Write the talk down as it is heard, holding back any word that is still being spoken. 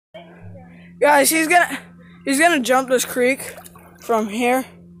Guys, he's gonna jump this creek from here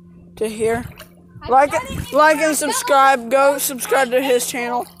to here. Like and subscribe. Go subscribe to his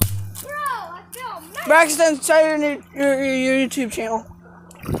channel. Braxton, say your YouTube channel.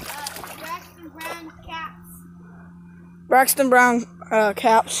 Braxton Brown Caps. Braxton Brown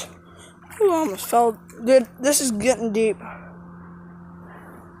Caps. Ooh, I almost fell. Dude, this is getting deep.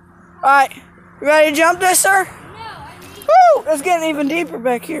 Alright, you ready to jump this, sir? No, I need. Woo! It's getting even deeper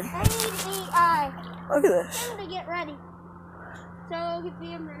back here. I need Look at this. to get ready. So give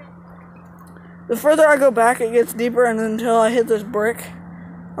me a minute. The further I go back, it gets deeper, and until I hit this brick,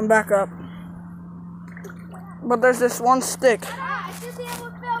 I'm back up. But there's this one stick. I should be able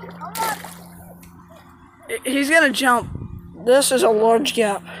to film. Hold on. He's gonna jump. This is a large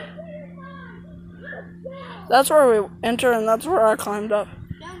gap. That's where we enter, and that's where I climbed up.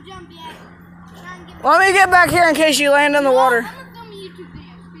 Don't jump yet. Try and get Let me get back here in case you land in the water. I'm gonna film a YouTube video.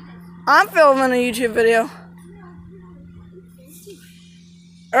 Do this. I'm filming a YouTube video.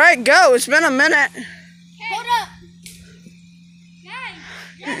 Alright, go. It's been a minute. Hold up.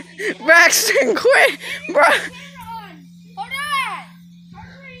 Guys. Braxton, quit. Bro. Camera on. Hold on.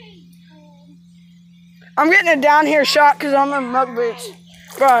 Hurry. I'm getting a down here shot because I'm in mud boots.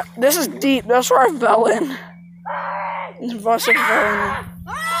 Bro, this is deep. That's where I fell in.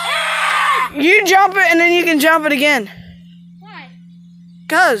 You jump it and then you can jump it again. Why?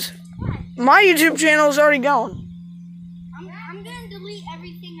 Cause my YouTube channel is already going. I'm gonna delete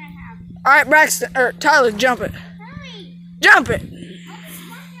everything I have. Alright, Braxton, or Tyler, jump it. Hurry. Jump it!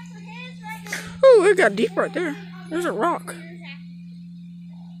 Ooh, it got deep right there. There's a rock.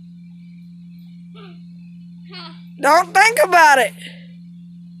 Don't think about it.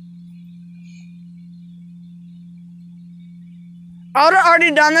 I would have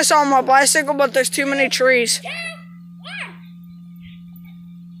already done this on my bicycle, but there's too many trees.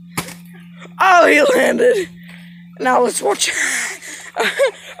 Oh, he landed. Now let's watch.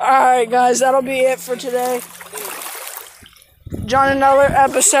 Alright, guys, that'll be it for today. Join another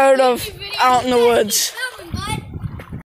episode of Out in the Woods.